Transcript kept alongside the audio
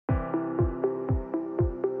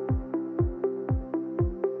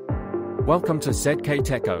Welcome to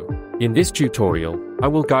ZKTeco. In this tutorial, I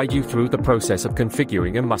will guide you through the process of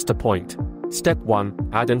configuring a muster point. Step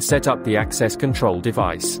 1. Add and set up the access control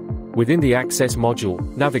device. Within the access module,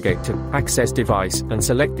 navigate to Access Device and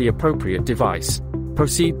select the appropriate device.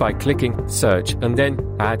 Proceed by clicking Search and then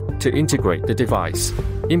Add to integrate the device.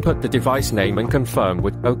 Input the device name and confirm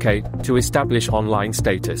with OK to establish online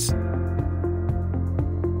status.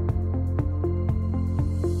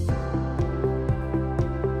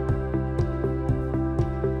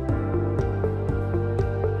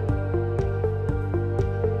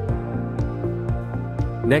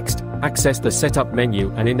 Next, access the Setup menu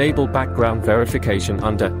and enable background verification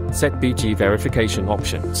under ZKBio Verification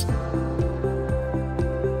options.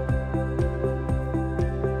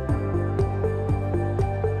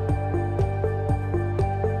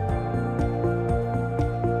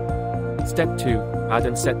 Step 2. Add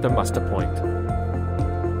and set the muster point.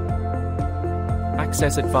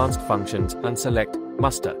 Access Advanced Functions and select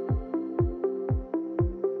Muster.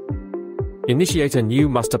 Initiate a new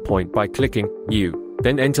muster point by clicking New,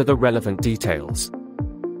 then enter the relevant details.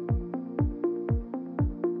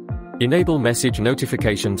 Enable message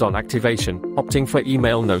notifications on activation, opting for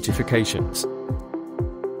email notifications.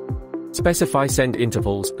 Specify send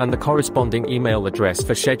intervals and the corresponding email address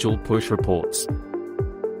for scheduled push reports.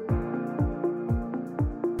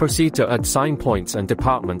 Proceed to add sign points and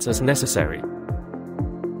departments as necessary.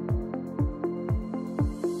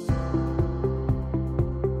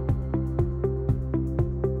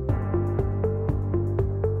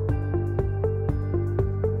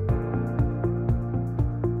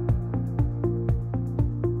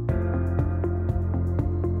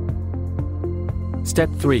 Step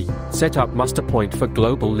 3. Set up muster point for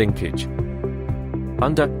global linkage.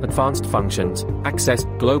 Under Advanced Functions, access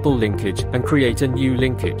Global Linkage and create a new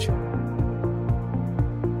linkage.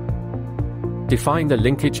 Define the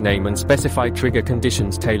linkage name and specify trigger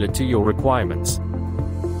conditions tailored to your requirements.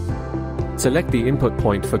 Select the input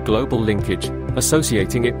point for global linkage,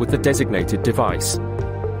 associating it with the designated device.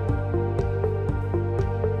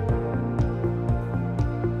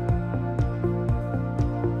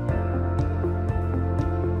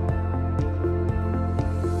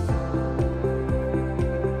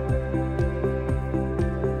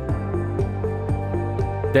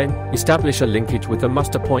 Then, establish a linkage with the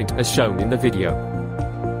muster point as shown in the video.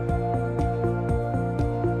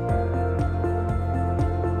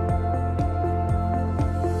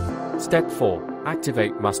 Step 4.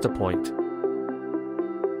 Activate muster point.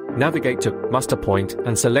 Navigate to Muster Point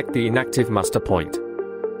and select the inactive muster point.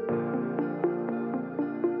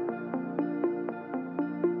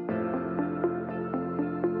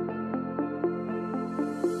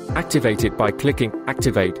 Activate it by clicking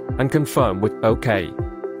Activate and confirm with OK.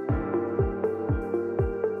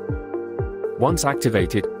 Once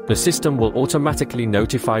activated, the system will automatically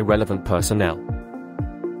notify relevant personnel.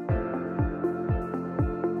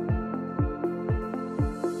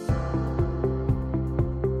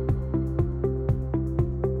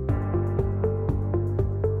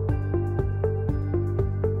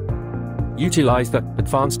 Utilize the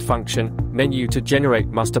Advanced Function menu to generate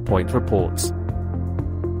muster point reports.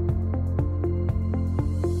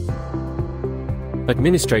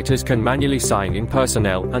 Administrators can manually sign in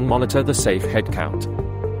personnel and monitor the safe headcount.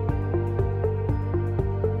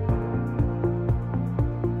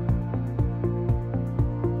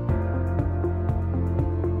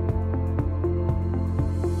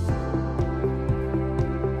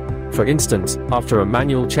 For instance, after a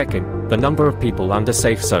manual check-in, the number of people under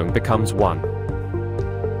safe zone becomes 1.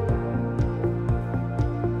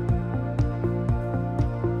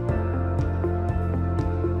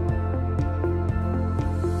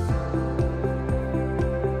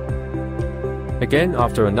 Again,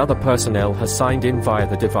 after another personnel has signed in via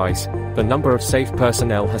the device, the number of safe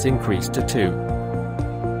personnel has increased to 2.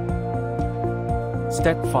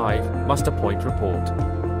 Step 5. Muster point report.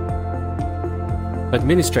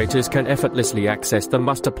 Administrators can effortlessly access the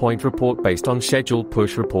muster point report based on scheduled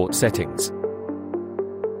push report settings.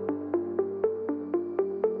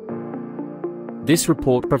 This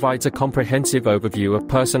report provides a comprehensive overview of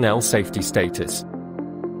personnel safety status.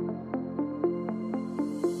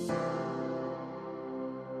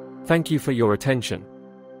 Thank you for your attention.